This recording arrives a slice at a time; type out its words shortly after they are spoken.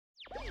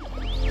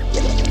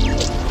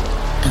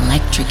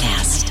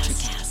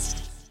NutraCast.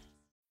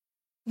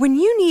 When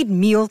you need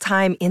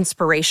mealtime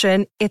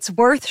inspiration, it's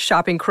worth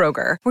shopping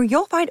Kroger, where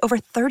you'll find over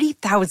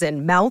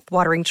 30,000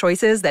 mouth-watering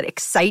choices that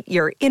excite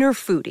your inner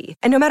foodie.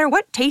 And no matter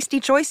what tasty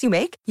choice you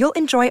make, you'll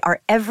enjoy our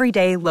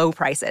everyday low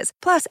prices,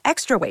 plus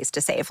extra ways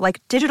to save,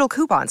 like digital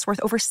coupons worth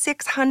over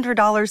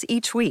 $600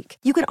 each week.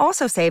 You can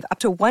also save up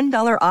to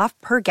 $1 off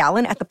per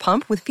gallon at the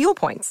pump with fuel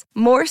points.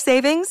 More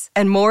savings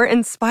and more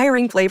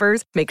inspiring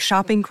flavors make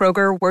shopping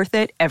Kroger worth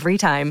it every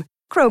time.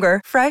 Kroger,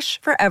 fresh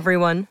for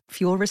everyone.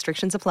 Fuel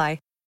restrictions apply.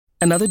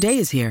 Another day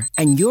is here,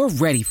 and you're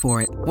ready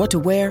for it. What to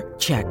wear?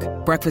 Check.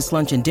 Breakfast,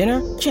 lunch, and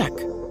dinner? Check.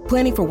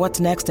 Planning for what's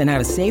next and how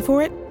to save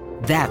for it?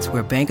 That's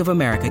where Bank of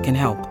America can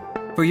help.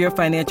 For your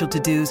financial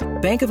to-dos,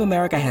 Bank of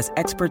America has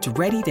experts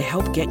ready to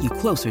help get you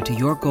closer to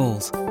your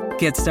goals.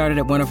 Get started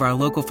at one of our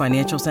local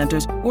financial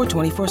centers or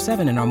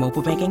 24/7 in our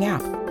mobile banking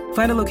app.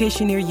 Find a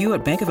location near you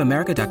at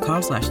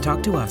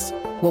bankofamerica.com/talktous.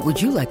 What would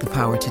you like the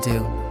power to do?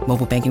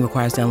 Mobile banking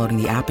requires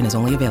downloading the app and is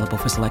only available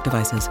for select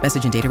devices.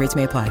 Message and data rates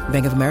may apply.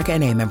 Bank of America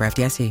N.A., member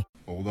FDIC.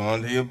 Hold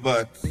on to your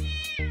butts.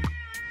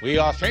 We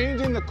are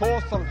changing the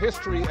course of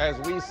history as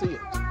we see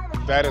it.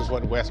 That is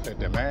what Wesley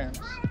demands.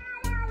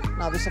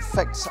 Now this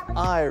affects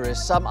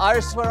Iris.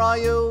 Iris, where are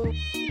you?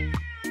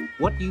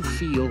 What you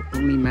feel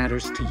only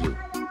matters to you.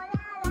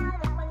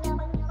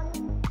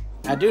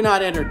 I do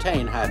not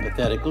entertain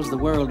hypotheticals. The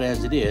world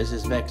as it is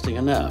vexing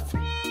enough.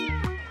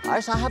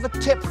 Iris, I have a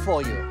tip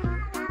for you.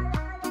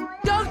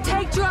 Don't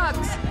take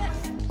drugs!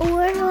 Or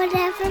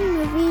whatever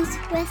movies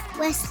with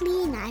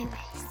Wesley and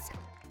Iris.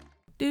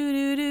 Do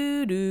do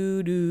do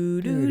do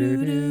do do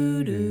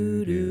do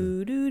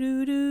do do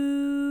do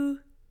do.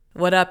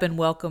 What up and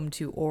welcome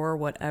to Or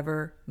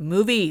Whatever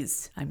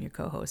Movies. I'm your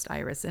co-host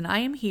Iris, and I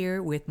am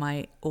here with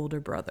my older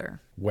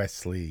brother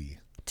Wesley.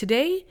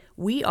 Today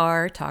we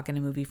are talking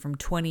a movie from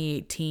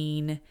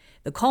 2018,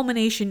 the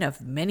culmination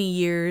of many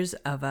years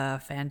of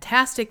a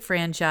fantastic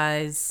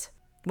franchise.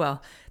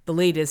 Well, the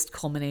latest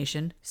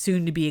culmination,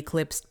 soon to be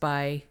eclipsed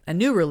by a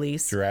new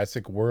release,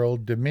 Jurassic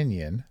World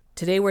Dominion.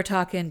 Today we're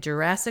talking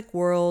Jurassic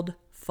World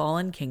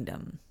Fallen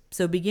Kingdom.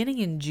 So beginning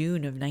in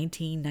June of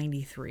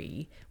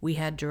 1993, we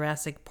had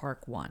Jurassic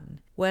Park 1.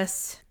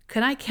 Wes,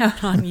 can I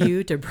count on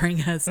you to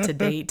bring us to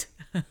date?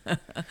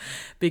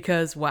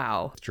 Because,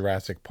 wow.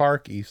 Jurassic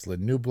Park, Isla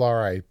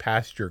Nublar, I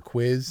passed your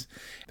quiz.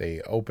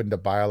 They opened a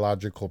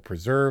biological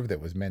preserve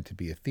that was meant to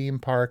be a theme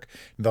park.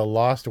 The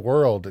Lost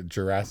World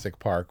Jurassic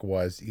Park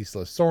was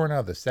Isla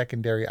Sorna, the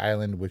secondary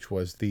island, which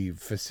was the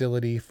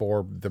facility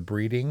for the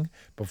breeding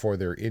before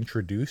they're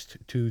introduced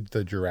to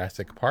the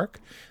Jurassic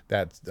Park.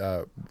 That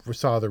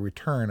saw the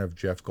return of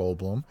Jeff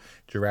Goldblum.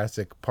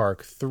 Jurassic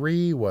Park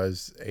 3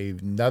 was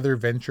another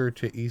venture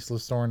to Isla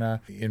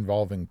Sorna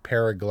involving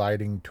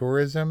paragliding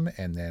tourism,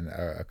 and then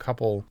a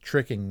couple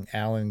tricking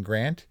Alan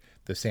Grant,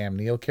 the Sam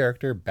Neill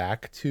character,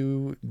 back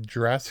to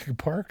Jurassic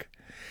Park.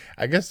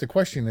 I guess the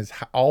question is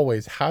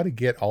always how to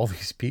get all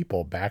these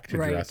people back to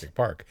Jurassic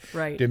Park.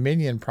 Right.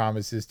 Dominion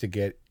promises to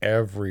get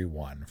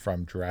everyone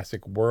from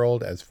Jurassic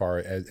World as far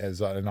as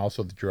and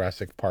also the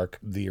Jurassic Park,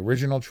 the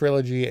original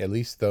trilogy, at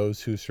least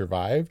those who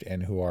survived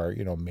and who are,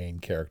 main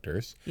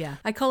characters. Yeah.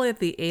 I call it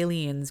the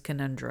aliens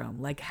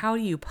conundrum. Like, how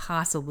do you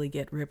possibly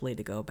get Ripley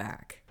to go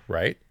back?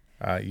 Right.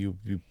 You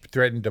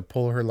threaten to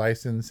pull her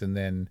license, and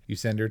then you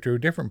send her to a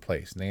different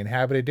place, and they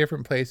inhabit a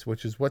different place,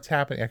 which is what's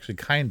happening. Actually,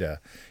 kinda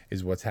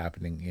is what's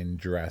happening in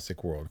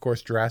Jurassic World. Of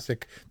course,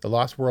 the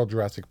Lost World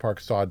Jurassic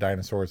Park saw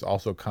dinosaurs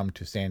also come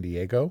to San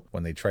Diego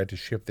when they tried to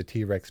ship the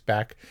T-Rex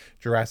back.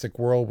 Jurassic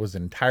World was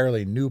an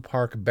entirely new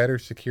park, better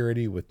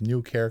security with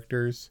new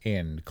characters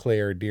in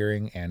Claire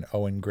Dearing and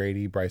Owen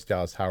Grady, Bryce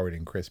Dallas Howard,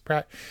 and Chris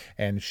Pratt.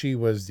 And she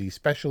was the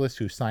specialist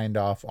who signed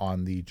off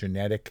on the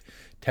genetic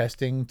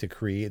testing to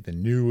create the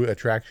new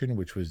attraction,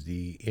 which was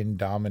the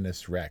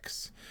Indominus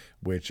Rex,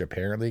 which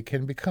apparently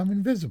can become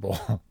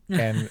invisible.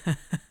 And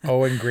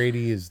Owen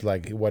Grady is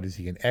like, what is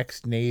he, an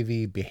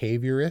ex-Navy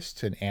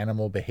behaviorist, an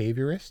animal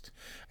behaviorist?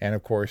 And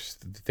of course,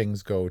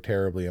 things go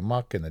terribly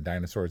amok and the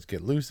dinosaurs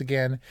get loose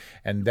again.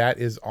 And that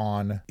is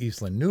on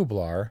Isla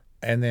Nublar.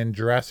 And then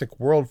Jurassic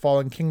World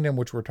Fallen Kingdom,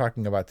 which we're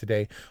talking about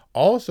today,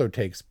 also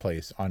takes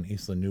place on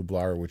Isla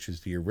Nublar, which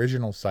is the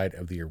original site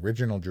of the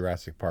original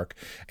Jurassic Park.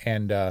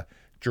 And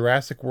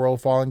Jurassic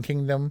World Fallen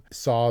Kingdom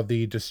saw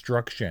the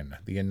destruction,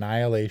 the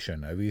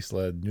annihilation of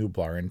Isla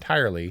Nublar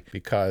entirely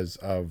because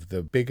of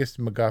the biggest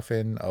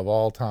MacGuffin of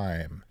all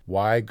time.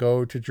 Why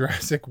go to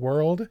Jurassic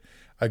World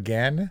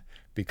again?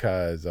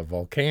 Because a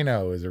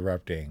volcano is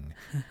erupting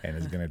and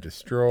is going to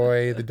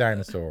destroy the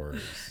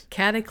dinosaurs.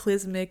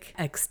 Cataclysmic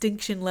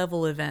extinction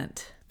level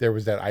event. There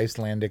was that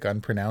Icelandic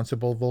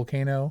unpronounceable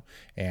volcano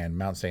and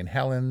Mount St.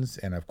 Helens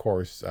and, of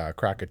course,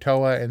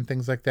 Krakatoa and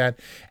things like that,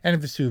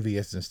 and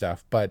Vesuvius and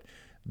stuff. But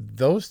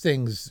those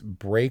things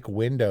break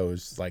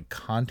windows like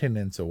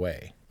continents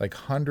away. like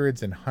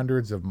hundreds and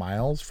hundreds of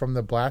miles from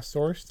the blast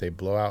source. They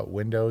blow out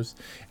windows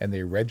and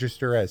they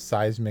register as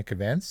seismic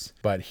events.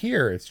 But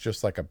here it's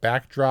just like a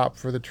backdrop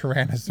for the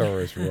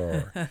Tyrannosaurus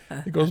roar.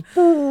 It goes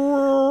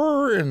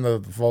and the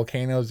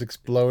volcano's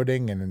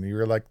exploding, and then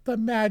you're like, the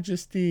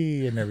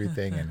majesty and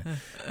everything. And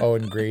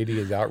Owen Grady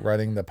is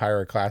outrunning the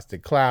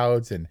pyroclastic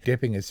clouds and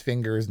dipping his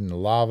fingers in the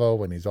lava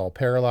when he's all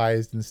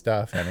paralyzed and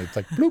stuff. And it's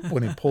like bloop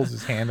when he pulls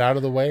his hand out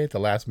of the way at the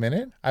last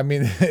minute. I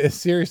mean,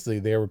 seriously,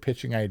 they were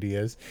pitching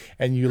ideas,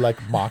 and you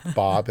like mock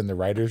Bob in the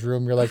writer's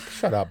room. You're like,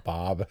 shut up,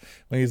 Bob.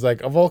 When he's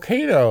like, a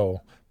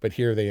volcano. But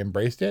here they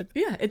embraced it.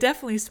 Yeah, it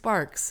definitely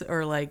sparks,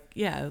 or like,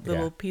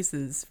 little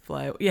pieces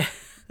fly. Yeah.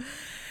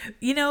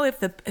 You know, if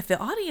the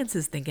audience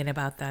is thinking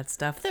about that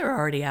stuff, they're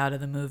already out of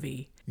the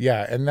movie.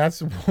 Yeah, and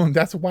that's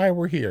why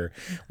we're here.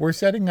 We're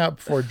setting up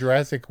for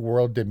Jurassic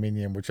World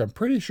Dominion, which I'm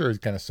pretty sure is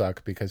going to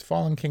suck because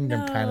Fallen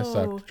Kingdom kind of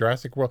sucked.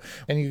 Jurassic World,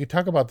 and you could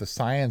talk about the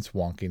science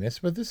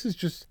wonkiness, but this is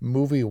just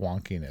movie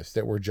wonkiness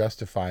that we're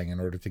justifying in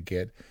order to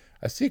get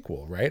a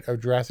sequel, right,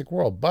 of Jurassic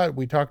World. But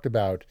we talked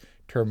about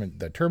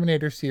the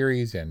Terminator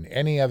series and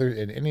any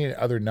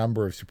other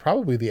number of,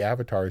 probably the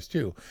Avatars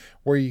too,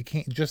 where you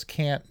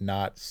can't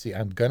not see.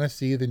 I'm gonna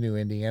see the new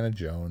Indiana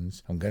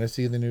Jones. I'm gonna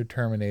see the new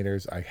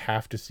Terminators. I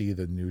have to see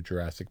the new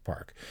Jurassic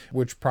Park,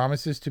 which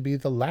promises to be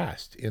the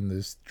last in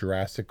this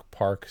Jurassic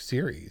Park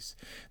series.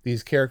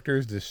 These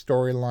characters, this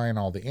storyline,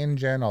 all the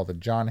InGen, all the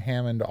John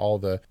Hammond, all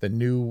the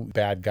new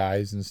bad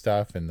guys and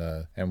stuff, and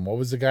what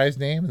was the guy's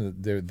name?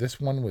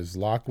 This one was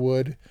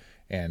Lockwood,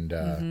 and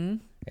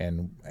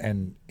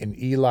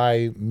and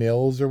Eli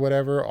Mills or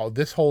whatever.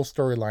 This whole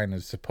storyline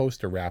is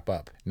supposed to wrap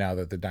up now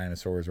that the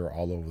dinosaurs are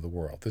all over the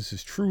world. This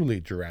is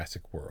truly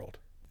Jurassic World.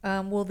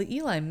 Well, the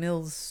Eli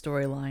Mills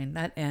storyline,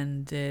 that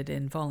ended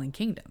in Fallen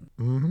Kingdom.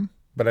 Mm-hmm.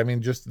 But I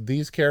mean, just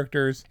these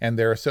characters and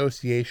their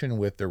association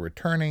with the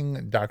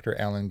returning Dr.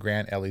 Alan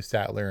Grant, Ellie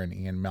Sattler, and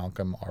Ian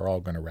Malcolm are all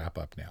going to wrap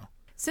up now.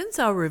 Since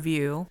our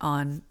review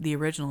on the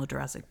original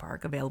Jurassic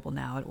Park, available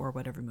now at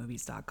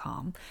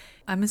orwhatevermovies.com,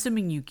 I'm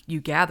assuming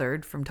you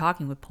gathered from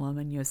talking with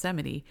Paloma in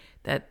Yosemite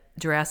that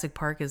Jurassic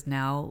Park is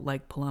now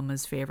like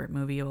Paloma's favorite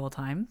movie of all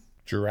time.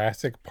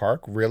 Jurassic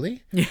Park?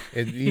 Really?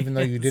 Even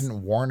though you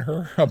didn't warn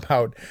her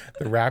about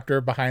the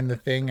raptor behind the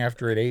thing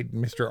after it ate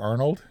Mr.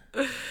 Arnold?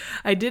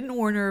 I didn't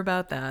warn her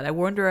about that. I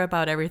warned her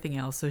about everything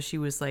else, so she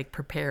was like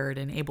prepared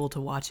and able to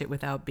watch it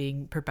without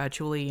being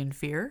perpetually in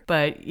fear.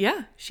 But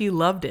yeah, she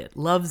loved it,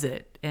 loves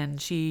it, and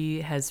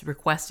she has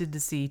requested to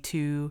see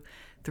 2,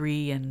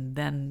 3, and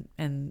then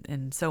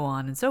and so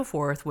on and so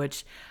forth,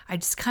 which I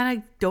just kind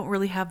of don't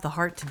really have the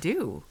heart to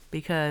do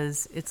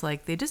because it's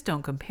like they just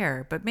don't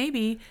compare. But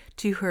maybe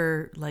to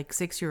her like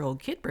 6-year-old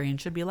kid brain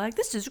should be like,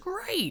 this is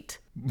great.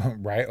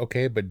 Right,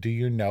 okay, but do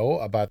you know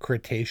about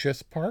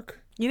Cretaceous Park?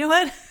 You know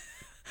what?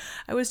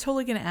 I was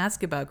totally going to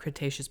ask about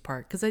Cretaceous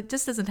Park because it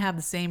just doesn't have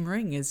the same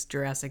ring as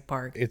Jurassic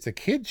Park. It's a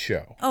kid's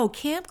show. Oh,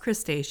 Camp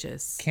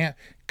Cretaceous. Camp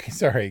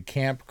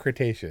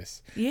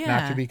Cretaceous. Yeah.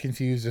 Not to be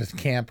confused with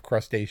Camp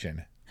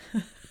Crustacean.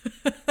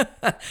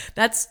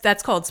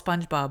 That's called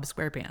SpongeBob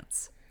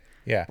SquarePants.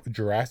 Yeah,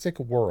 Jurassic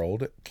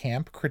World,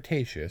 Camp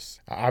Cretaceous.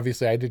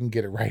 Obviously, I didn't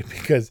get it right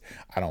because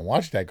I don't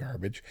watch that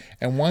garbage.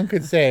 And one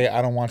could say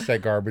I don't watch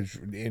that garbage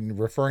in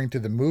referring to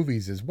the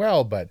movies as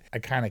well, but I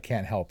kind of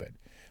can't help it.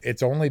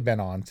 It's only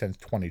been on since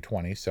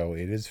 2020, so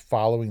it is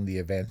following the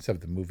events of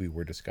the movie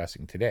we're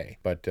discussing today.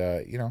 But,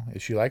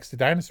 if she likes the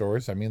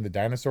dinosaurs, I mean, the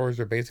dinosaurs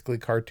are basically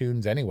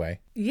cartoons anyway.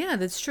 Yeah,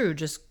 that's true.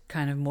 Just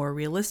kind of more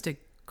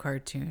realistic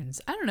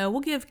cartoons. I don't know. We'll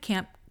give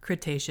Camp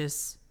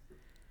Cretaceous...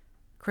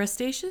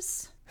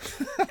 Crustaceous?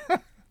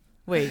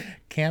 Wait.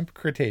 Camp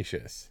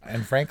Cretaceous.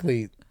 And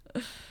frankly,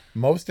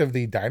 most of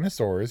the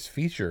dinosaurs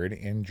featured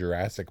in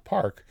Jurassic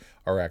Park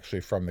are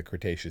actually from the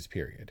Cretaceous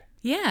period.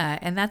 Yeah,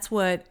 and that's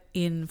what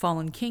in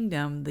Fallen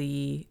Kingdom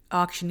the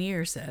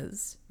auctioneer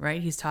says, right?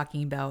 He's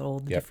talking about all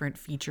the different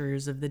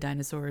features of the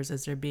dinosaurs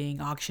as they're being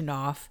auctioned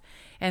off.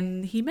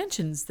 And he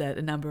mentions that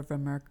a number of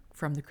them are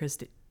from the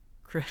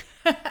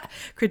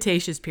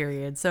Cretaceous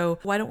period. So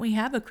why don't we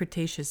have a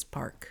Cretaceous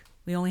Park?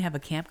 We only have a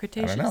Camp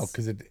Cretaceous? I don't know,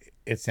 because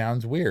it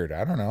sounds weird.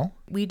 I don't know.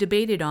 We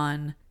debated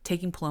on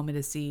taking Paloma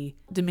to see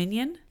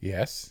Dominion.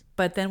 Yes.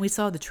 But then we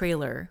saw the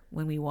trailer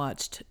when we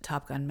watched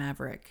Top Gun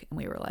Maverick, and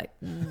we were like,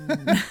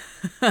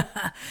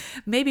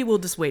 maybe we'll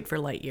just wait for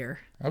Lightyear.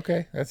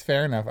 Okay, that's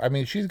fair enough. I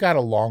mean, she's got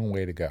a long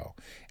way to go.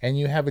 And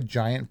you have a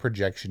giant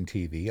projection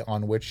TV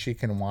on which she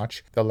can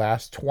watch the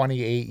last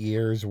 28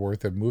 years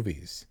worth of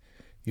movies.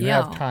 You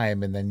have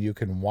time, and then you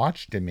can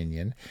watch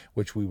Dominion,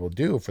 which we will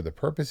do for the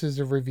purposes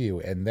of review,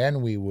 and then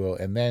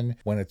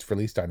when it's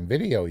released on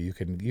video, you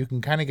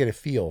can kind of get a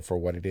feel for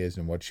what it is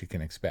and what you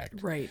can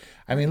expect. Right.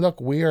 I mean, look,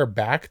 we are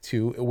back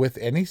to, with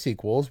any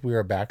sequels, we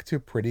are back to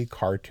pretty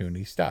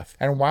cartoony stuff.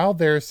 And while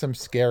there's some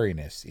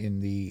scariness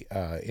in the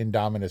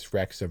Indominus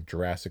Rex of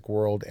Jurassic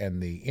World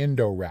and the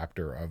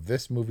Indoraptor of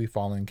this movie,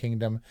 Fallen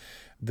Kingdom,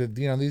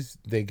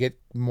 they get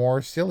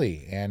more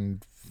silly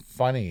and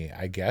funny,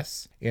 I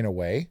guess, in a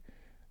way.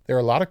 There are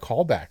a lot of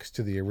callbacks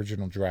to the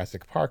original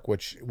Jurassic Park,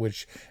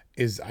 which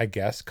is, I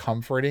guess,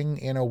 comforting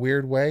in a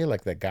weird way.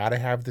 Like, they gotta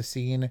have the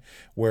scene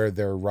where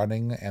they're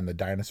running and the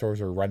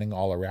dinosaurs are running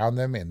all around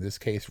them, in this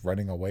case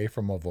running away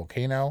from a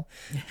volcano.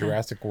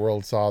 Jurassic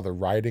World saw the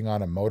riding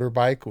on a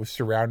motorbike was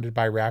surrounded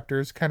by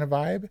raptors kind of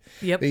vibe.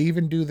 Yep. They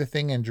even do the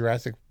thing in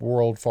Jurassic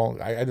World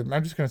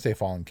I'm just gonna say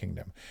Fallen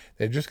Kingdom.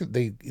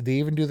 They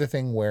even do the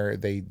thing where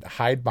they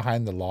hide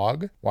behind the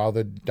log while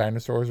the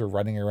dinosaurs are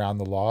running around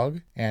the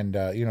log. And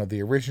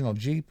the original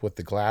Jeep with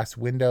the glass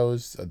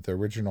windows, the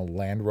original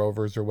Land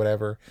Rovers or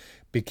whatever,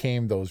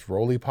 became those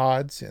rolly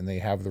pods, and they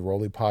have the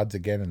rolly pods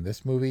again in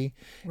this movie.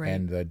 Right.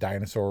 And the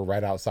dinosaur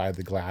right outside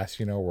the glass,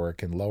 where it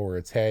can lower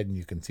its head and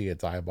you can see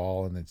its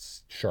eyeball and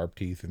its sharp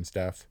teeth and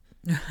stuff.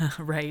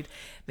 Right.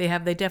 They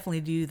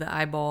definitely do the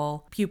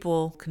eyeball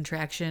pupil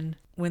contraction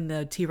when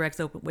the T-Rex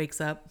wakes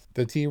up.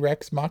 The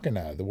T-Rex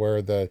machina,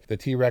 where the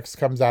T-Rex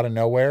comes out of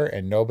nowhere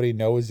and nobody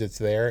knows it's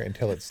there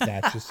until it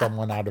snatches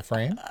someone out of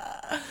frame.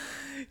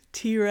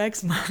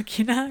 T-Rex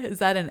machina? Is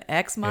that an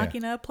Ex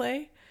Machina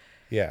play?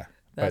 Yeah.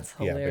 That's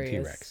hilarious. But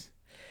T-Rex.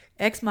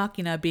 Ex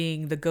Machina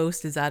being the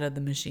ghost is out of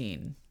the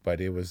machine. But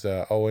it was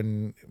it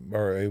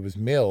was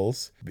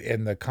Mills,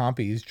 and the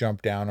compies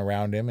jump down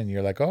around him, and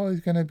you're like, oh, he's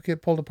going to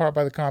get pulled apart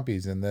by the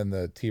compies. And then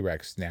the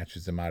T-Rex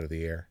snatches him out of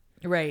the air.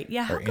 Right.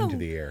 Yeah. Into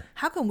the air.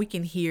 How come we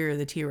can hear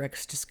the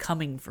T-Rex just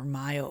coming for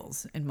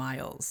miles and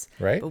miles?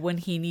 Right. But when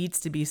he needs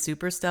to be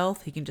super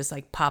stealth, he can just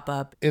pop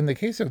up. In the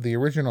case of the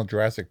original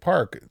Jurassic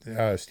Park,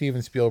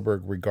 Steven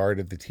Spielberg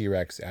regarded the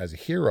T-Rex as a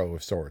hero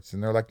of sorts.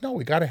 And they're like, no,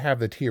 we got to have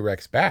the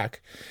T-Rex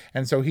back.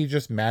 And so he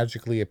just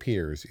magically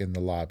appears in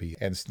the lobby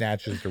and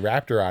snatches the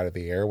raptor out of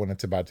the air when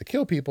it's about to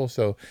kill people.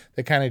 So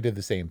they kind of did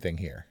the same thing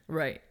here.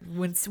 Right.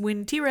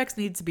 When T-Rex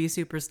needs to be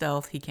super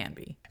stealth, he can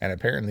be. And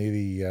apparently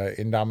the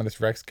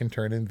Indominus Rex can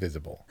turn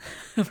invisible.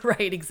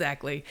 Right,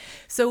 exactly.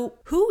 So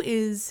who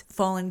is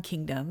Fallen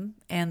Kingdom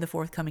and the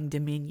forthcoming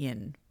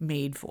Dominion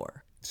made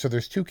for? So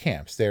there's two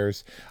camps.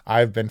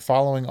 I've been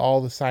following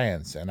all the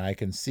science, and I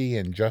can see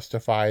and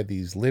justify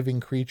these living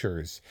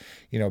creatures,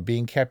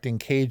 being kept in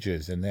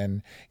cages. And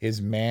then is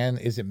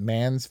it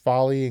man's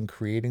folly in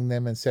creating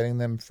them and setting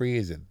them free?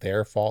 Is it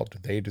their fault? Do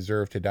they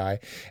deserve to die?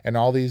 And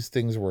all these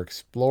things were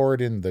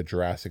explored in the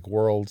Jurassic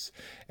worlds.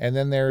 And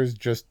then there's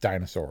just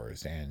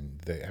dinosaurs. And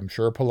I'm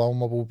sure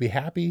Paloma will be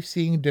happy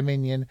seeing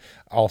Dominion,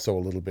 also a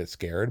little bit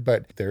scared,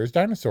 but there's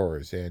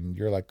dinosaurs. And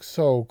you're like,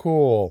 so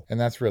cool. And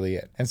that's really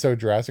it. And so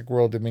Jurassic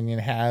World Dominion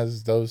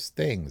has those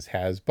things,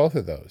 has both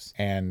of those.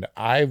 And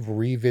I've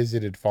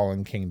revisited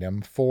Fallen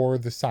Kingdom for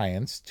the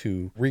science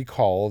to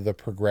recall the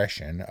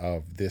progression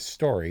of this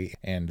story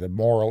and the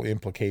moral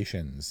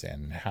implications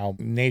and how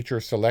nature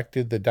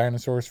selected the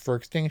dinosaurs for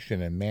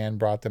extinction and man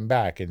brought them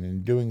back. And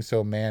in doing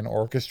so, man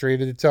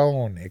orchestrated its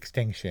own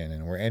extinction.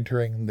 And we're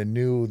entering the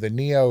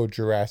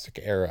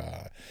neo-Jurassic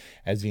era,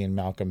 as Ian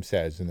Malcolm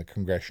says in the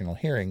congressional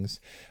hearings.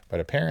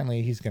 But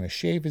apparently he's going to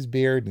shave his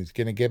beard and he's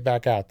going to get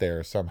back out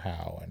there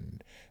somehow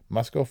and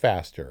must go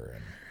faster.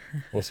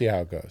 And we'll see how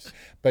it goes.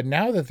 But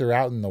now that they're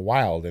out in the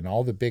wild and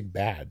all the big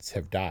bads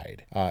have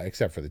died,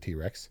 except for the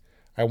T-Rex,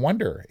 I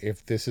wonder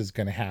if this is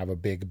going to have a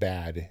big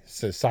bad,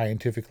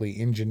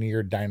 scientifically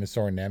engineered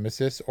dinosaur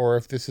nemesis, or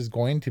if this is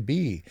going to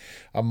be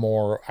a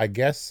more, I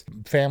guess,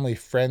 family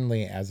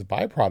friendly as a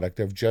byproduct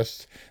of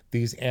just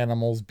these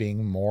animals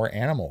being more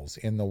animals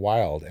in the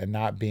wild and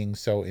not being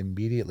so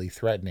immediately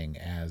threatening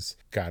as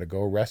gotta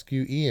go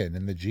rescue Ian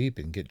in the Jeep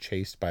and get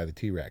chased by the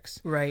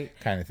T-Rex. Right.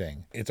 Kind of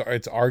thing.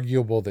 It's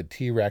arguable that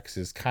T-Rex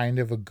is kind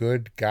of a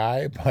good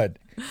guy, but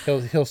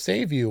he'll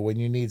save you when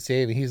you need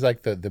saving. He's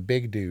like the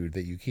big dude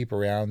that you keep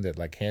around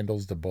that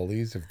handles the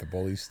bullies if the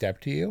bullies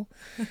step to you.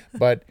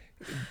 But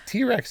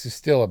T-Rex is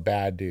still a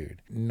bad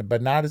dude,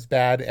 but not as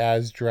bad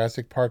as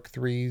Jurassic Park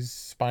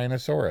 3's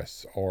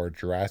Spinosaurus or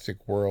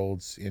Jurassic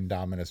World's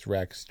Indominus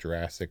Rex,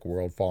 Jurassic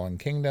World Fallen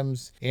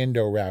Kingdom's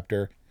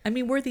Indoraptor. I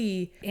mean, were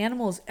the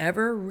animals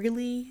ever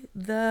really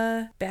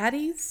the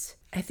baddies?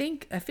 I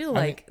feel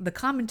like the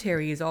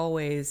commentary is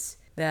always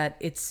that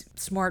it's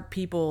smart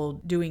people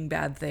doing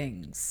bad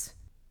things.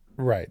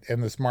 Right.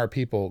 And the smart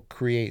people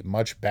create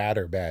much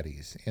badder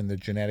baddies in the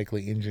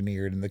genetically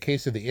engineered. In the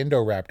case of the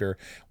Indoraptor,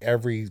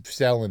 every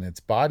cell in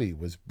its body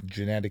was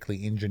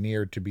genetically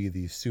engineered to be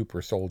the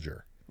super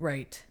soldier.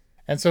 Right.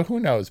 And so who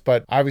knows?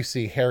 But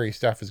obviously hairy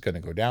stuff is going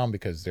to go down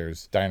because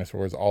there's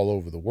dinosaurs all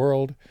over the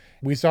world.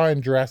 We saw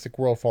in Jurassic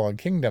World Fallen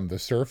Kingdom the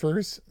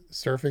surfers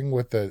surfing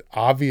with the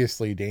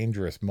obviously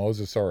dangerous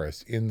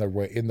Mosasaurus in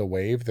the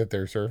wave that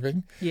they're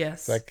surfing. Yes.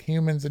 It's like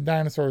humans and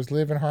dinosaurs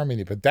live in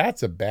harmony, but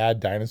that's a bad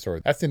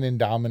dinosaur. That's an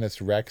Indominus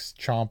Rex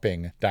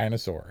chomping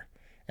dinosaur.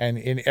 And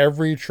in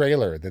every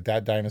trailer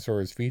that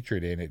dinosaur is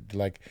featured in, it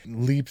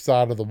leaps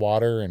out of the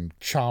water and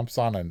chomps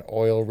on an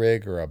oil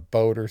rig or a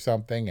boat or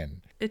something.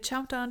 And it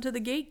chomped onto the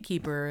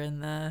gatekeeper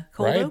in the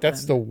cold open. Right?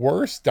 That's the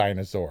worst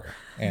dinosaur.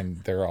 And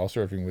they're all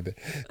surfing with it.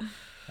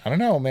 I don't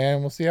know,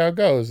 man. We'll see how it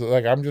goes.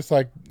 I'm just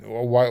like,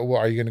 why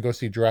are you going to go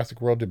see Jurassic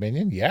World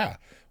Dominion? Yeah.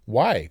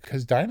 Why?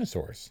 Because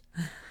dinosaurs.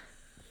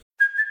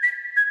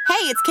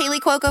 Hey, it's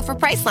Kaylee Cuoco for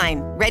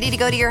Priceline. Ready to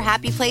go to your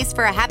happy place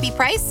for a happy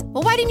price?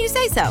 Well, why didn't you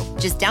say so?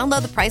 Just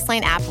download the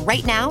Priceline app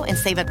right now and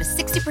save up to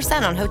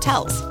 60% on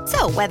hotels.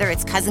 So whether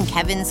it's Cousin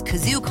Kevin's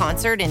Kazoo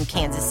Concert in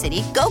Kansas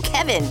City, go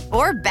Kevin,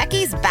 or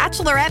Becky's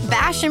Bachelorette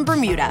Bash in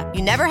Bermuda,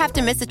 you never have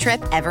to miss a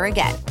trip ever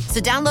again. So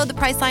download the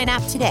Priceline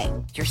app today.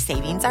 Your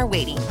savings are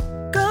waiting.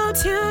 Go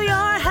to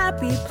your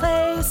happy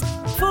place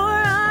for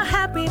a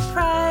happy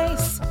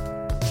price.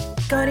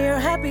 Go to your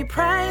happy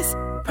price,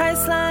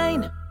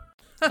 Priceline.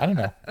 I don't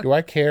know. Do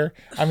I care?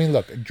 I mean,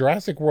 look,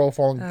 Jurassic World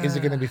Fallen, is it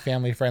going to be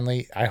family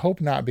friendly? I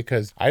hope not,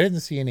 because I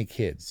didn't see any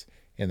kids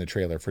in the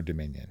trailer for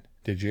Dominion.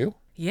 Did you?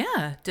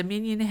 Yeah,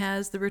 Dominion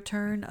has the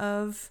return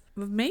of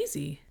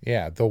Maisie.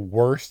 Yeah, the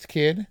worst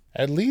kid.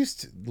 At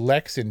least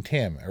Lex and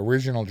Tim,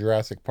 original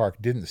Jurassic Park,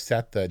 didn't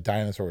set the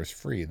dinosaurs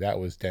free. That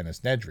was Dennis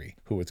Nedry,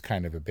 who was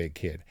kind of a big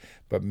kid.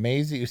 But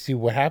Maisie, you see,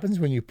 what happens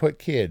when you put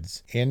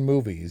kids in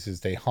movies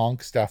is they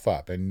honk stuff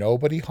up. And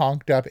nobody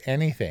honked up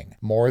anything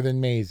more than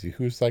Maisie,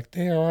 who's like,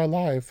 they are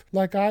alive,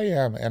 like I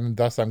am. And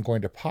thus I'm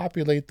going to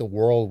populate the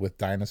world with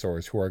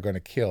dinosaurs who are going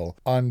to kill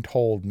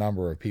untold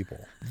number of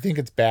people. You think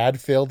it's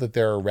bad, Phil, that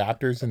there are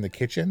raptors in the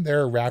kitchen?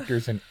 There are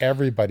raptors in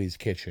everybody's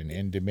kitchen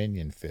in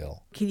Dominion,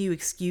 Phil. Can you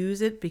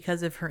excuse it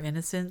because of her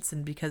innocence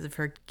and because of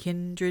her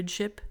kindred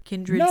spirit?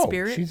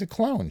 No, she's a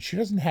clone. She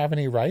doesn't have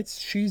any rights.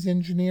 She's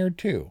engineered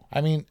too.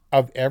 I mean,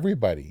 of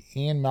everybody,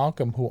 Ian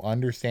Malcolm, who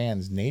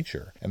understands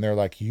nature, and they're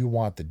like, you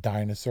want the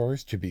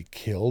dinosaurs to be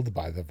killed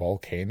by the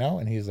volcano?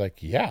 And he's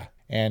like, yeah.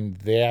 And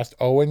they asked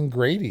Owen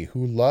Grady,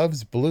 who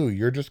loves Blue,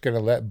 you're just going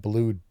to let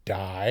Blue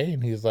die?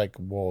 And he's like,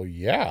 well,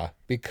 yeah,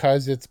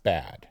 because it's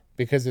bad.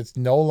 Because it's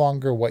no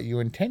longer what you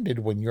intended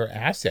when your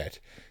asset,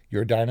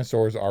 your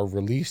dinosaurs, are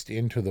released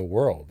into the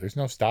world. There's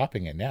no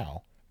stopping it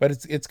now.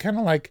 But it's kind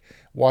of like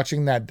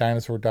watching that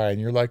dinosaur die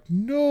and you're like,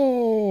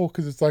 no,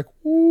 because it's like,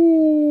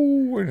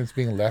 ooh, and it's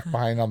being left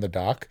behind on the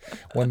dock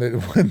when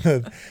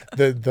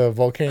the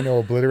volcano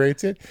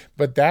obliterates it.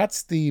 But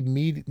that's the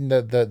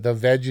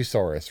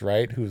Vegisaurus,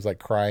 right? Who's like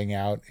crying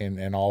out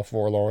and all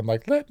forlorn,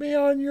 like, let me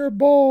on your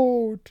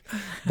boat.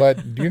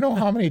 But do you know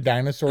how many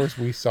dinosaurs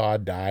we saw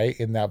die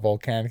in that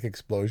volcanic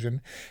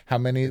explosion? How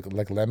many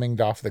like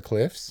lemminged off the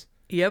cliffs?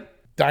 Yep.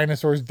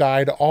 Dinosaurs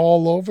died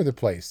all over the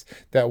place.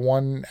 That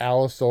one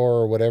allosaur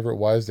or whatever it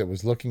was that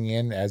was looking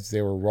in as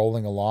they were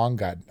rolling along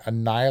got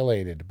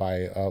annihilated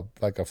by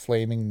a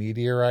flaming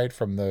meteorite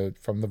from the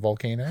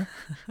volcano.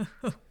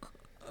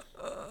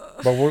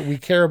 But we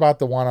care about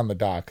the one on the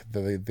dock,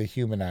 the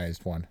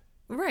humanized one.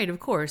 Right, of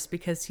course,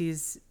 because he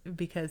is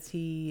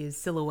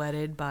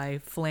silhouetted by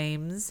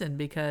flames and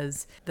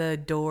because the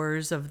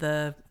doors of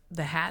the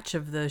hatch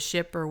of the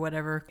ship or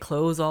whatever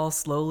close all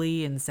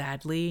slowly and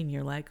sadly, and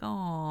you're like,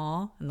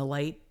 "Aw!" And the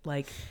light,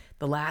 like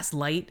the last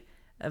light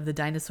of the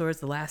dinosaurs,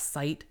 the last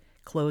sight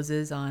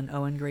closes on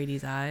Owen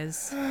Grady's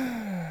eyes.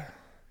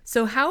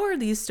 So how are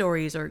these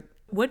stories, or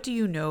what do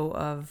you know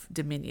of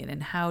Dominion,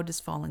 and how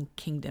does Fallen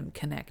Kingdom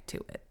connect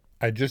to it?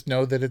 I just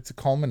know that it's a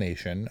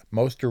culmination.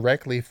 Most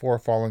directly for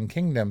Fallen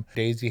Kingdom,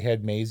 Daisy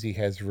Head Maisie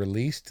has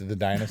released the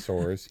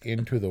dinosaurs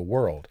into the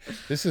world.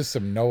 This is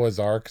some Noah's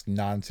Ark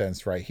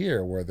nonsense right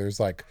here, where there's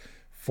like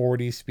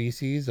 40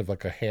 species of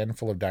like a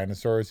handful of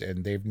dinosaurs,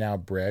 and they've now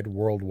bred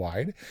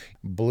worldwide.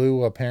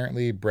 Blue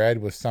apparently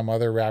bred with some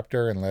other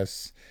raptor,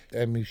 unless,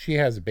 I mean, she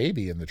has a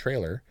baby in the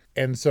trailer.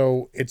 And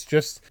so it's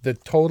just the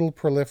total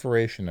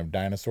proliferation of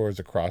dinosaurs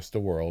across the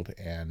world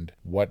and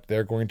what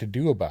they're going to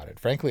do about it.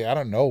 Frankly, I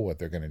don't know what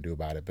they're going to do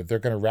about it, but they're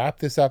going to wrap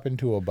this up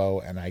into a bow,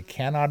 and I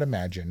cannot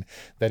imagine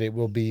that it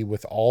will be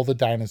with all the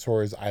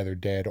dinosaurs either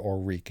dead or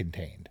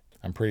recontained.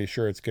 I'm pretty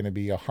sure it's going to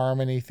be a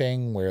harmony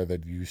thing where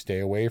that you stay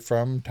away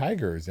from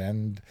tigers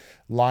and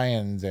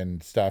lions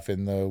and stuff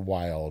in the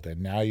wild,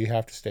 and now you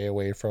have to stay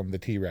away from the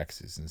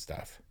T-Rexes and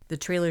stuff. The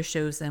trailer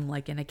shows them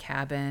like in a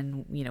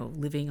cabin,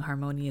 living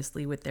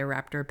harmoniously with their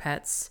raptor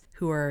pets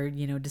who are,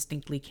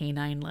 distinctly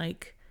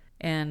canine-like.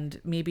 And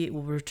maybe it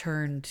will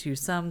return to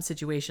some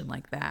situation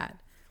like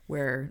that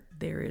where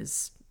there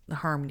is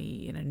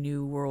harmony in a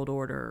new world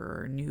order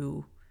or a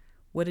new,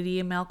 what did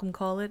Ian Malcolm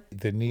call it?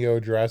 The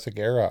Neo-Jurassic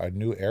era, a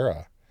new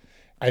era.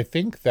 I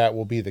think that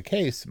will be the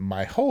case.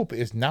 My hope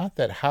is not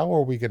that how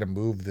are we going to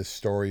move this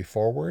story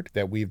forward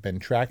that we've been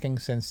tracking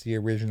since the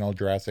original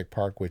Jurassic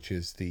Park, which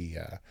is the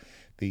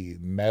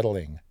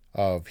meddling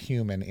of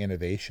human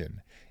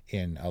innovation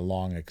in a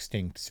long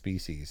extinct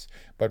species,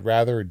 but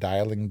rather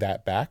dialing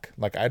that back.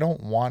 Like, I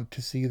don't want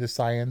to see the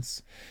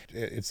science.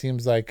 It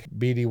seems like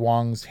B.D.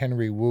 Wong's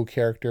Henry Wu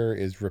character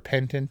is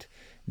repentant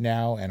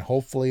now, and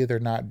hopefully they're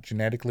not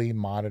genetically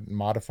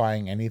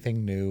modifying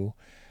anything new.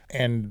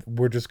 And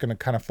we're just going to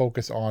kind of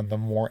focus on the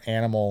more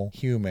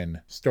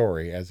animal-human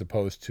story as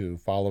opposed to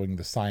following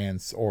the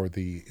science or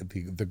the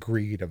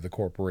greed of the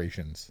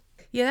corporations.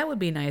 Yeah, that would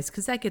be nice,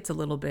 because that gets a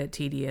little bit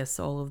tedious,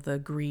 all of the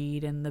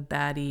greed and the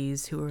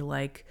baddies who are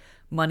like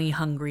money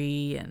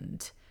hungry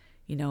and,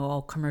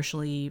 all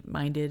commercially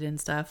minded and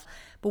stuff.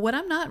 But what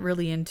I'm not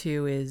really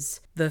into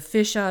is the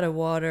fish out of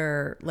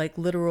water, like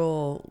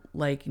literal,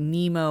 like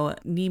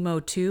Nemo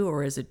 2,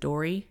 or is it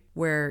Dory?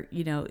 where,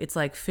 it's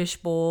like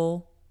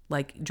fishbowl,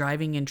 like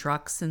driving in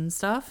trucks and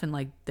stuff, and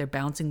like they're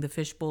bouncing the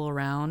fishbowl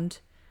around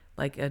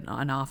like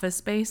an office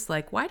space.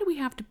 Like, why do we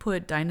have to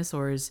put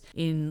dinosaurs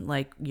in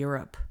like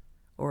Europe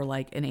or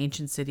like an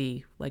ancient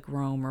city like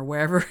Rome or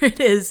wherever it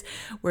is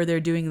where they're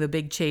doing the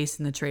big chase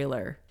in the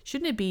trailer?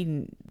 Shouldn't it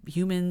be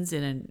humans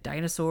in a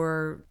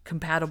dinosaur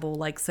compatible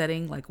like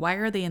setting? Like, why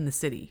are they in the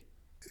city?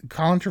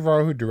 Colin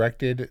Trevorrow, who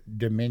directed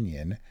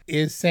Dominion,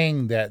 is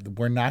saying that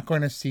we're not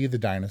going to see the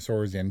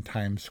dinosaurs in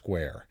Times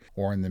Square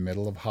or in the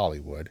middle of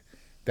Hollywood.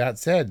 That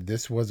said,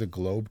 this was a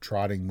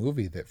globe-trotting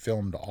movie that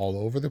filmed all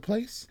over the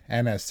place,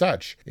 and as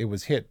such, it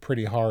was hit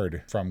pretty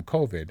hard from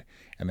COVID,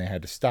 and they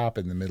had to stop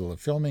in the middle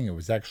of filming. It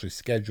was actually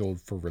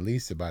scheduled for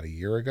release about a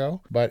year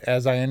ago. But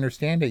as I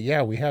understand it,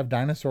 yeah, we have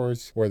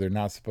dinosaurs where they're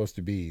not supposed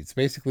to be. It's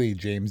basically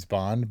James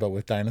Bond, but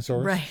with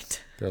dinosaurs.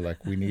 Right. They're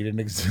like, we need an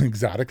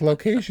exotic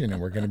location,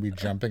 and we're going to be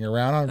jumping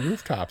around on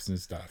rooftops and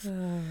stuff.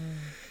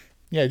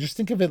 Yeah, just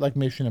think of it like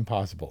Mission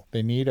Impossible.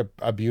 They need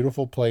a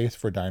beautiful place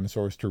for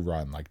dinosaurs to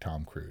run, like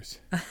Tom Cruise.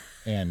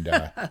 And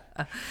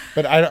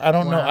but I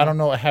don't know. I don't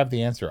know. I have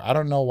the answer. I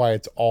don't know why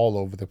it's all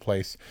over the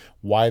place.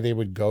 Why they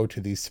would go to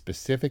these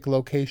specific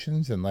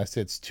locations unless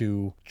it's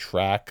to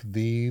track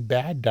the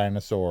bad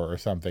dinosaur or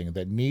something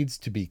that needs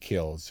to be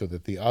killed so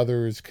that the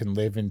others can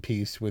live in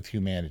peace with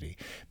humanity.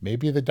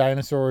 Maybe the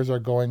dinosaurs are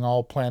going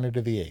all Planet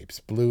of the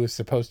Apes. Blue is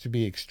supposed to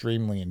be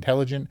extremely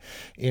intelligent.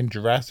 In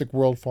Jurassic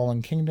World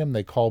Fallen Kingdom,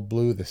 they call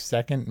Blue the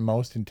second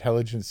most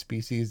intelligent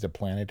species the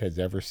planet has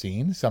ever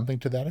seen, something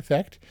to that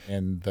effect.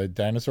 And the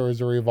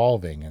dinosaurs are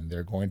evolving, and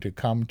they're going to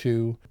come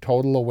to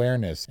total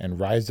awareness and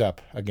rise up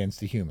against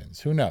the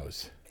humans. Who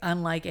knows?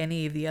 Unlike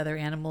any of the other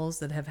animals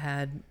that have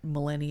had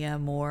millennia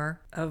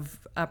more of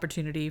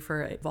opportunity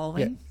for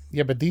evolving.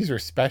 Yeah, but these are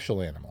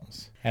special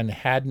animals and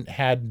hadn't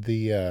had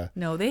the...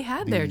 No, they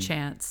had their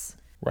chance.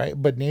 Right,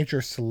 but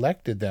nature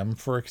selected them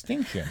for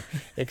extinction.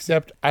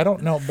 Except, I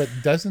don't know, but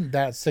doesn't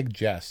that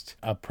suggest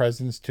a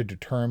presence to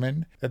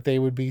determine that they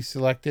would be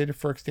selected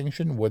for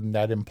extinction? Wouldn't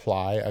that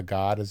imply a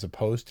god as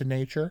opposed to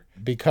nature?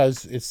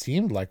 Because it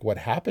seemed like what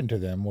happened to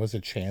them was a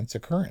chance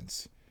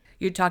occurrence.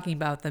 You're talking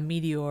about the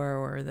meteor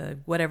or the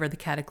whatever the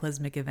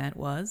cataclysmic event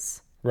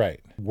was? Right.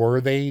 Were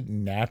they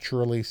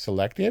naturally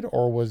selected,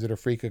 or was it a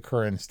freak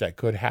occurrence that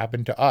could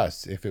happen to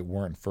us if it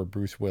weren't for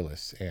Bruce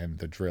Willis and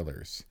the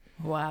Drillers?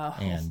 Wow.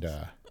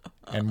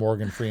 And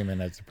Morgan Freeman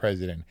as the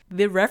president.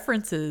 The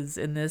references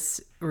in this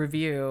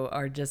review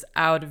are just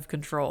out of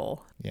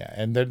control. Yeah,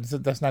 and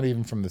that's not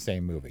even from the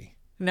same movie.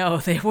 No,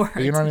 they weren't.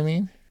 You know what I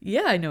mean?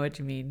 Yeah, I know what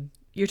you mean.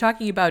 You're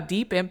talking about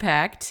Deep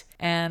Impact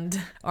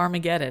and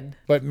Armageddon.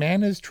 But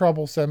man is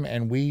troublesome,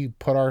 and we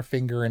put our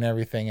finger in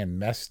everything and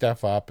mess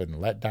stuff up and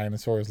let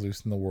dinosaurs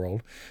loose in the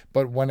world.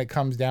 But when it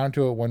comes down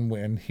to it,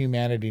 when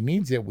humanity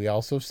needs it, we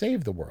also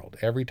save the world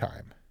every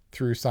time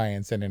through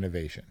science and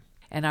innovation.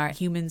 And our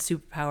human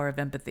superpower of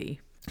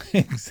empathy.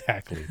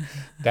 Exactly.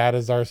 That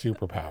is our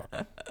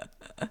superpower.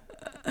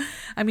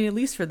 I mean, at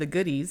least for the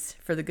goodies,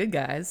 for the good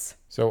guys.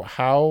 So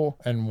how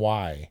and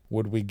why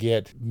would we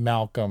get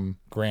Malcolm,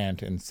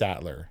 Grant, and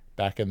Sattler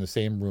back in the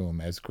same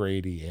room as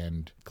Grady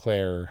and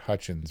Claire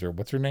Hutchins, or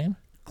what's her name?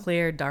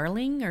 Claire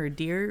Darling or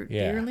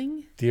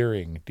Deerling?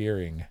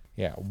 Deering.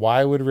 Yeah.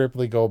 Why would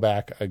Ripley go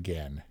back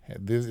again?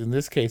 In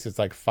this case, it's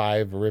like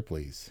 5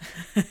 Ripleys.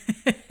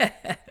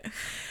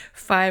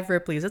 5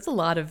 Ripleys. That's a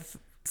lot of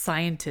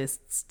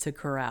scientists to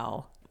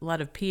corral. A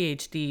lot of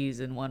PhDs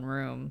in one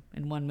room,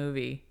 in one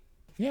movie.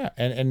 Yeah,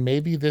 and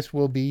maybe this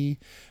will be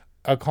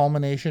a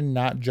culmination,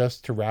 not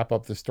just to wrap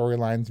up the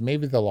storylines.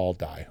 Maybe they'll all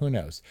die. Who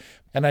knows?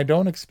 And I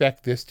don't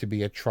expect this to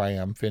be a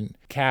triumphant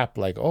cap,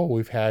 like, oh,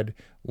 we've had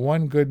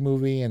 1 good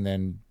movie and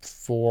then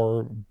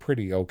 4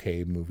 pretty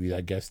okay movies,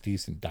 I guess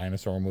decent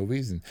dinosaur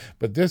movies.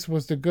 But this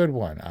was the good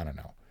one. I don't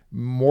know.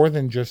 More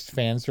than just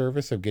fan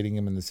service of getting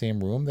them in the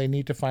same room, they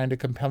need to find a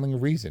compelling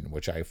reason,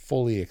 which I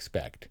fully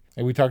expect.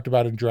 And we talked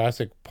about in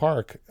Jurassic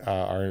Park,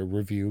 our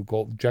review,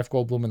 Jeff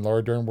Goldblum and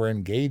Laura Dern were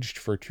engaged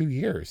for 2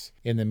 years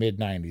in the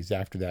mid-90s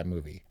after that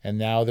movie. And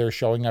now they're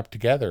showing up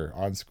together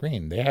on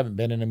screen. They haven't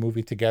been in a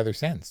movie together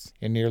since,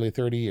 in nearly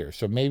 30 years.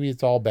 So maybe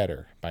it's all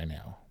better by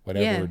now,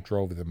 whatever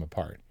drove them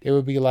apart. It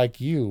would be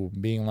like you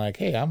being like,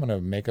 hey, I'm going to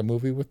make a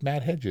movie with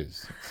Matt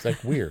Hedges. It's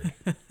like weird.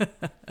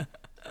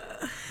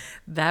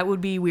 That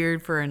would be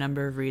weird for a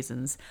number of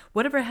reasons.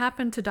 Whatever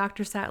happened to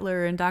Dr.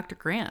 Sattler and Dr.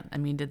 Grant? I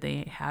mean, did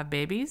they have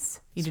babies?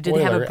 Did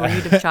they have a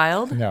breed of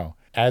child? No.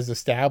 As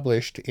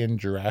established in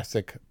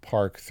Jurassic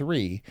Park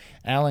 3,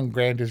 Alan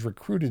Grant is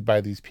recruited by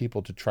these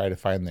people to try to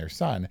find their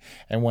son.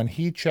 And when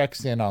he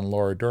checks in on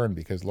Laura Dern,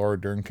 because Laura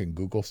Dern can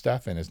Google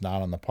stuff and is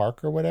not on the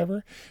park or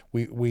whatever,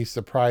 we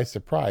surprise,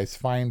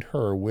 find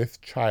her with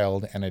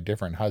child and a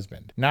different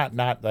husband.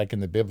 Not like in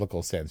the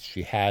biblical sense.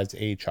 She has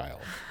a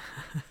child.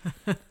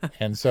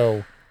 And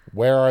so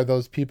where are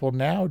those people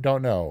now?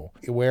 Don't know.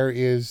 Where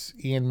is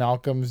Ian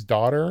Malcolm's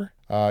daughter?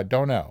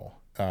 Don't know.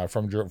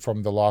 From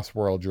the Lost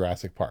World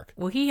Jurassic Park.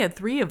 Well, he had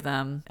 3 of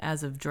them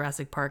as of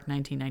Jurassic Park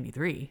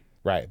 1993.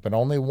 Right, but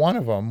only one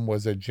of them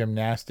was a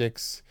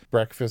gymnastics,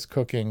 breakfast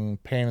cooking,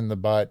 pain in the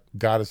butt,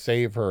 gotta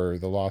save her,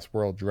 the Lost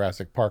World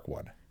Jurassic Park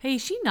one. Hey,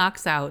 she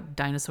knocks out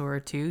Dinosaur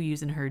 2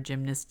 using her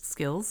gymnast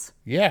skills.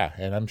 Yeah,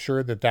 and I'm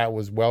sure that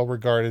was well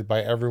regarded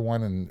by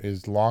everyone and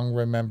is long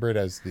remembered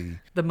as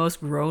the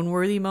most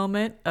groan-worthy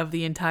moment of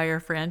the entire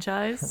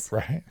franchise.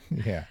 Right,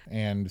 yeah.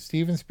 And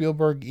Steven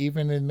Spielberg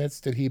even admits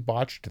that he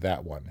botched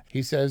that one.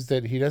 He says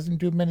that he doesn't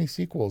do many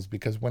sequels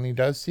because when he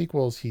does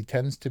sequels, he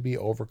tends to be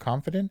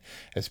overconfident,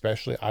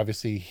 especially,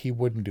 obviously, he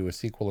wouldn't do a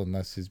sequel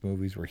unless his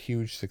movies were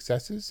huge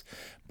successes.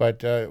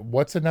 But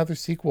what's another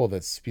sequel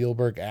that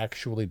Spielberg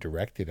actually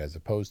directed as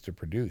opposed to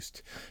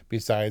produced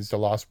besides The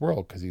Lost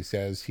World? Because he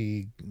says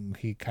he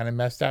kind of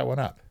messed that one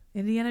up.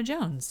 Indiana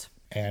Jones.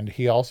 And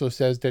he also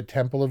says that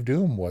Temple of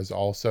Doom was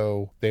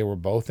also, they were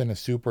both in a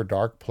super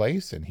dark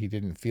place and he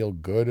didn't feel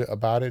good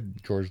about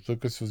it. George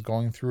Lucas was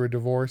going through a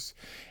divorce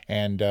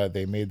and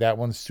they made that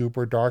one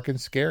super dark and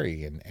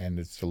scary. And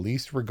it's the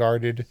least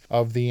regarded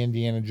of the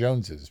Indiana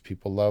Joneses.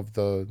 People love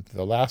the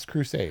Last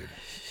Crusade.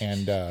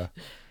 And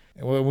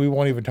we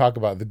won't even talk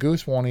about, the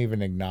Goose won't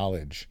even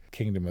acknowledge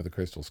Kingdom of the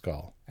Crystal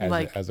Skull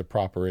as a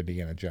proper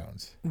Indiana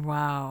Jones.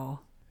 Wow.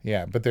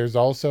 Yeah, but there's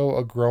also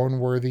a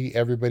groan-worthy,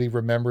 everybody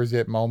remembers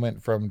it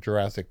moment from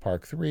Jurassic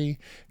Park 3.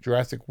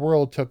 Jurassic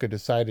World took a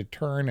decided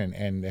turn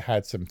and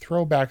had some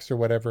throwbacks or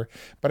whatever,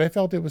 but I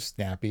felt it was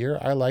snappier.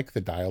 I like the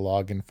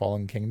dialogue in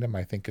Fallen Kingdom.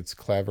 I think it's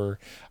clever.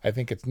 I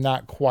think it's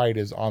not quite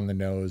as on the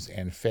nose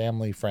and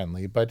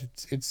family-friendly, but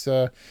it's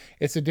a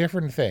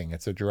different thing.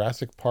 It's a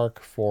Jurassic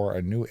Park for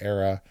a new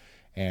era.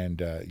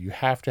 And you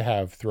have to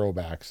have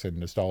throwbacks and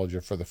nostalgia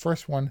for the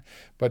first one,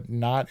 but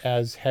not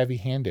as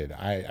heavy-handed.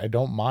 I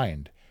don't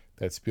mind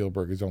that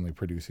Spielberg is only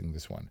producing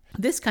this one.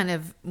 This kind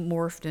of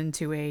morphed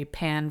into a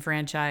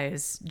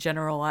pan-franchise,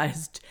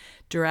 generalized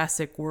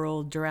Jurassic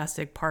World,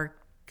 Jurassic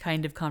Park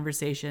kind of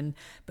conversation.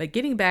 But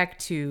getting back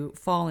to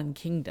Fallen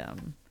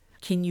Kingdom,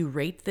 can you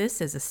rate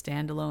this as a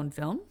standalone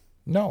film?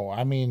 No,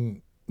 I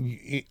mean,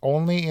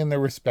 only in the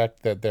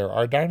respect that there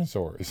are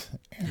dinosaurs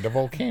and a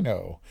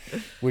volcano,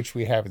 which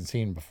we haven't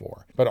seen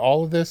before. But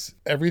all of this,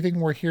 everything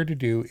we're here to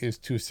do is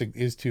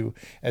to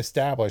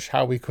establish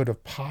how we could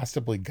have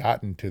possibly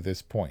gotten to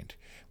this point,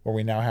 where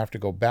we now have to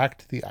go back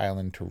to the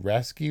island to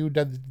rescue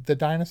the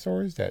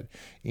dinosaurs that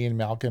Ian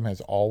Malcolm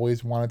has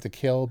always wanted to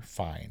kill.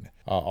 Fine.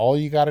 All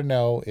you got to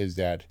know is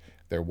that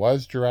there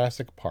was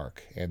Jurassic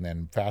Park, and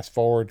then fast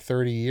forward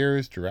 30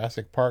 years,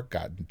 Jurassic Park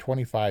got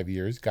 25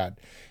 years, got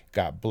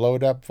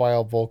blowed up by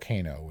a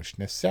volcano, which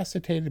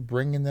necessitated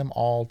bringing them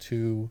all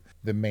to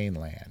the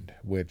mainland,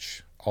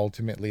 which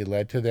ultimately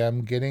led to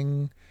them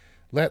getting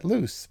let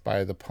loose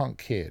by the punk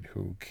kid,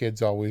 who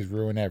kids always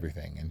ruin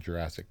everything in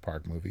Jurassic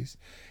Park movies.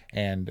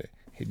 And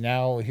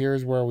now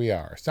here's where we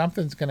are.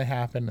 Something's going to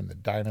happen, and the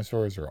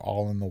dinosaurs are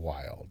all in the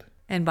wild.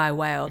 And by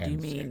wild, you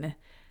mean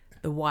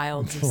the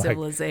wilds of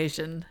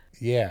civilization.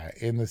 Yeah,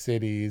 in the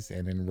cities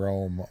and in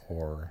Rome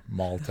or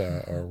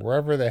Malta or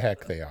wherever the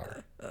heck they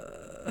are.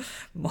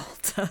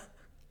 Malta.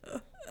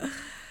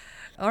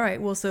 All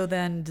right, well, so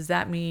then does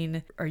that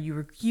mean, are you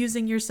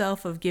recusing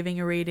yourself of giving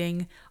a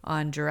rating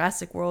on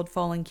Jurassic World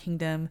Fallen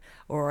Kingdom,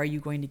 or are you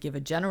going to give a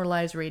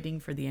generalized rating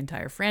for the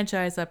entire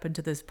franchise up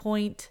until this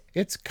point?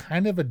 It's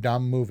kind of a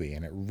dumb movie,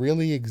 and it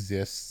really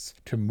exists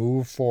to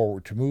move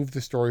forward, to move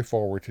the story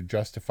forward, to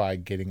justify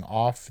getting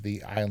off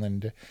the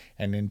island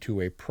and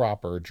into a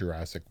proper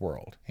Jurassic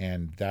World.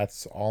 And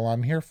that's all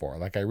I'm here for.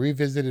 Like, I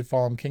revisited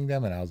Fallen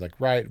Kingdom, and I was like,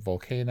 right,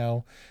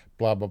 volcano,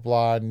 blah, blah,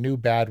 blah, new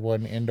bad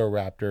one,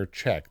 Indoraptor,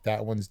 check,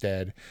 that one's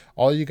dead.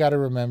 All you got to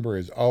remember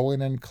is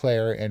Owen and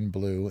Claire and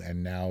Blue,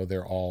 and now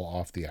they're all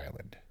off the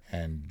island.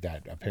 And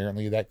that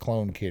apparently that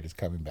clone kid is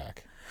coming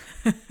back.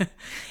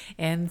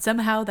 And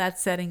somehow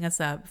that's setting us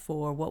up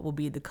for what will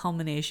be the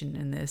culmination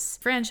in this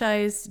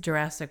franchise,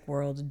 Jurassic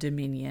World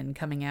Dominion,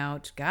 coming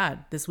out,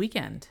 this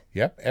weekend.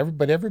 Yep,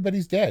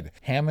 everybody's dead.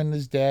 Hammond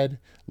is dead.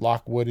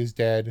 Lockwood is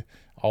dead.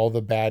 All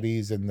the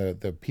baddies and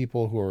the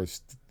people who are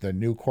the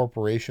new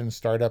corporation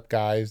startup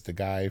guys, the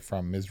guy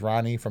from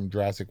Mizrani from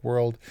Jurassic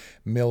World,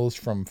 Mills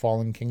from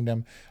Fallen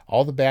Kingdom,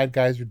 all the bad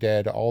guys are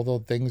dead. All the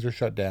things are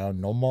shut down.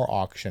 No more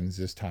auctions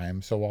this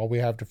time. So all we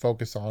have to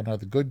focus on are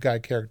the good guy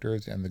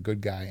characters and the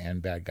good guy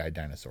and bad guy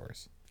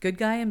dinosaurs. Good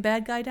guy and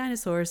bad guy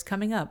dinosaurs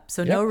coming up.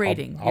 So no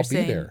rating. I'll be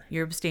there.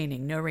 You're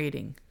abstaining. No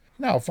rating.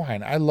 No,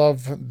 fine. I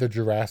love the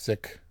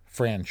Jurassic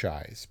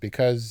franchise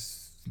because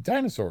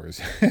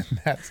dinosaurs,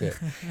 and that's it.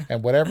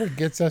 And whatever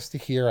gets us to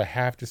here, I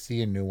have to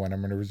see a new one.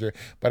 I'm going to reserve,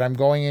 but I'm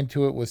going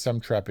into it with some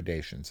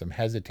trepidation, some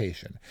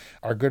hesitation.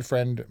 Our good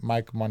friend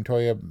Mike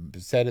Montoya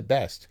said it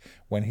best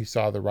when he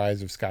saw The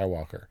Rise of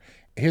Skywalker.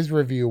 His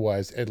review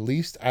was, at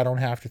least I don't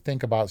have to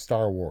think about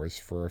Star Wars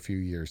for a few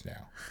years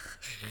now.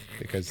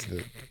 Because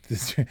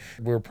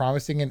we're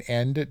promising an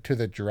end to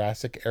the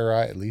Jurassic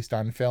era, at least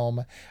on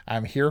film.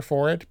 I'm here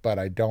for it, but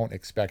I don't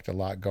expect a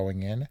lot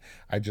going in.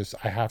 I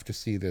have to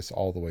see this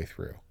all the way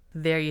through.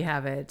 There you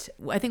have it.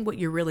 I think what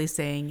you're really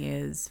saying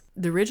is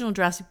the original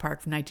Jurassic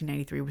Park from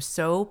 1993 was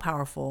so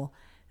powerful,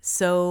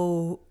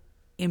 so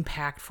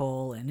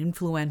impactful and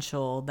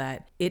influential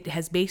that it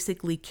has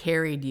basically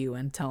carried you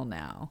until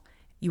now.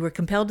 You were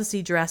compelled to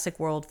see Jurassic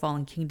World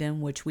Fallen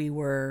Kingdom, which we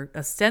were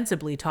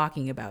ostensibly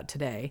talking about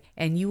today,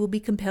 and you will be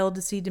compelled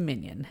to see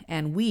Dominion.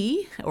 And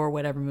we, or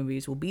whatever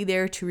movies, will be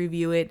there to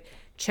review it.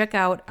 Check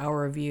out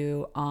our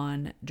review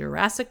on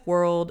Jurassic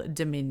World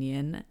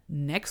Dominion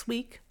next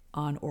week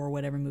on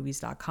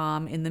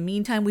orwhatevermovies.com. In the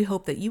meantime, we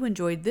hope that you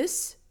enjoyed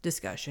this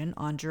discussion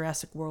on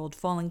Jurassic World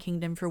Fallen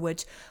Kingdom, for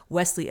which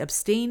Wesley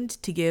abstained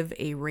to give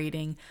a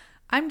rating.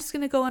 I'm just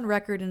going to go on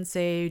record and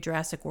say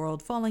Jurassic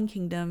World Fallen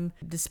Kingdom,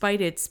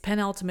 despite its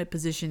penultimate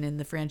position in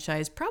the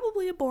franchise,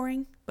 probably a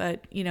boring,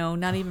 but,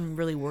 not even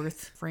really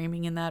worth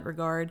framing in that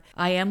regard.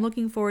 I am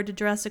looking forward to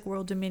Jurassic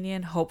World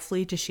Dominion,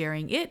 hopefully to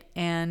sharing it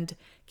and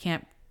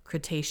Camp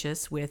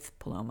Cretaceous with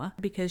Paloma,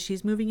 because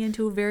she's moving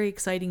into a very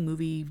exciting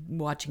movie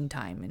watching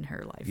time in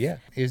her life. Yeah.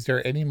 Is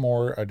there any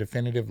more a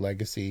definitive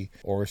legacy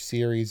or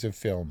series of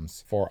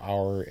films for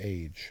our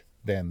age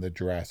than the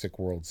Jurassic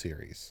World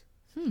series?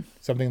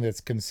 Something that's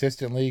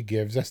consistently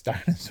gives us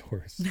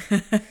dinosaurs.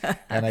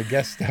 And I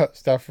guess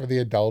stuff for the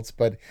adults,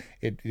 but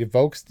it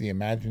evokes the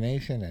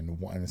imagination and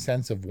a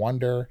sense of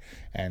wonder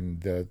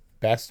and the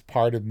best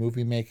part of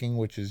movie making,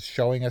 which is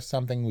showing us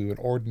something we would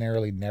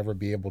ordinarily never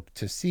be able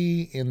to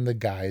see in the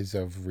guise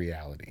of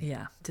reality.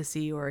 Yeah, to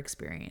see or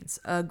experience.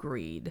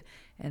 Agreed.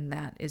 And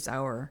that is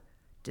our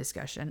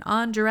discussion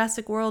on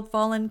Jurassic World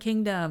Fallen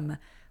Kingdom.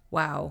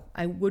 Wow,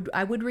 I would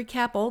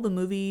recap all the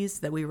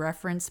movies that we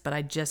referenced, but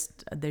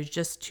there's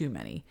just too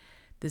many.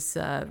 This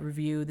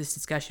this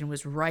discussion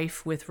was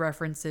rife with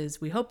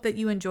references. We hope that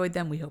you enjoyed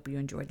them. We hope you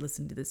enjoyed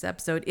listening to this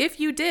episode. If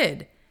you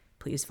did,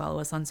 please follow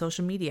us on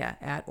social media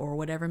at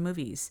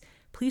orwhatevermovies.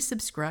 Please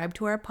subscribe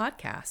to our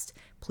podcast.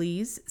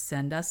 Please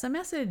send us a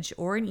message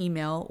or an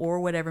email,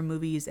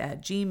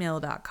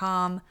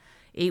 orwhatevermovies@gmail.com,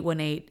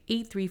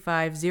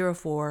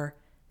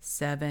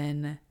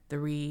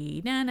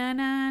 818-835-0473. Na na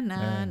na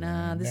na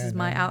na. This is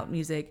my out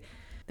music.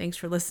 Thanks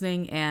for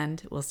listening,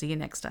 and we'll see you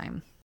next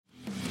time.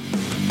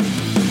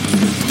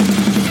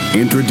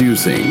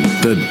 Introducing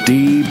the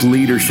Deep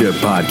Leadership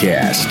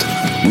Podcast.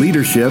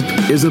 Leadership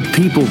is a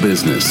people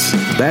business.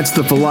 That's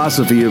the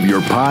philosophy of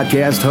your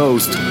podcast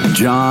host,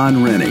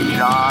 John Rennie.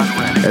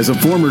 As a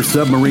former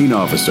submarine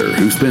officer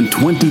who spent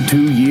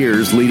 22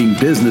 years leading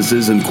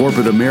businesses in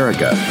corporate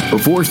America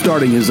before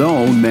starting his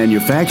own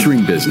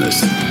manufacturing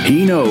business,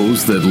 he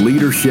knows that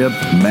leadership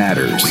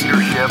matters.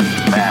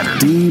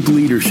 Deep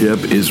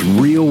Leadership is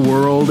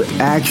real-world,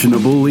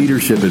 actionable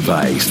leadership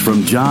advice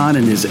from John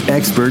and his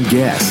expert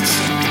guests.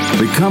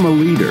 Become a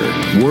leader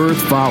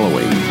worth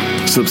following.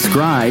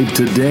 Subscribe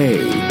today.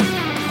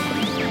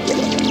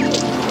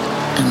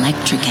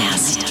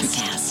 Electricast.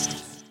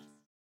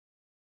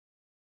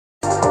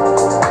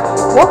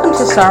 Welcome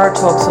to Sarah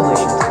Talk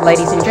Solutions.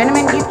 Ladies and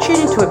gentlemen, you've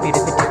tuned into a bit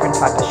of a different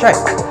type of show.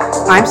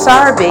 I'm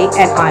Sarah B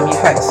and I'm your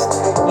host.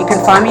 You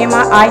can find me on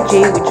my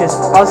IG, which is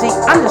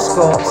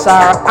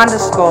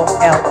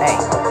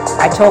Aussie_Sarah_LA.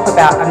 I talk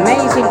about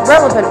amazing,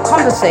 relevant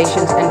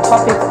conversations and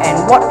topics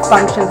and what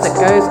functions that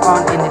goes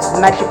on in this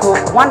magical,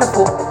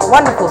 wonderful,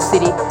 wonderful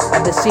city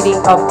of the City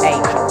of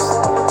Angels.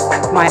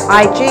 My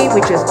IG,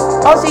 which is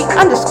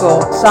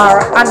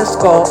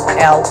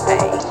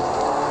Aussie_Sarah_LA.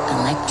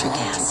 Electric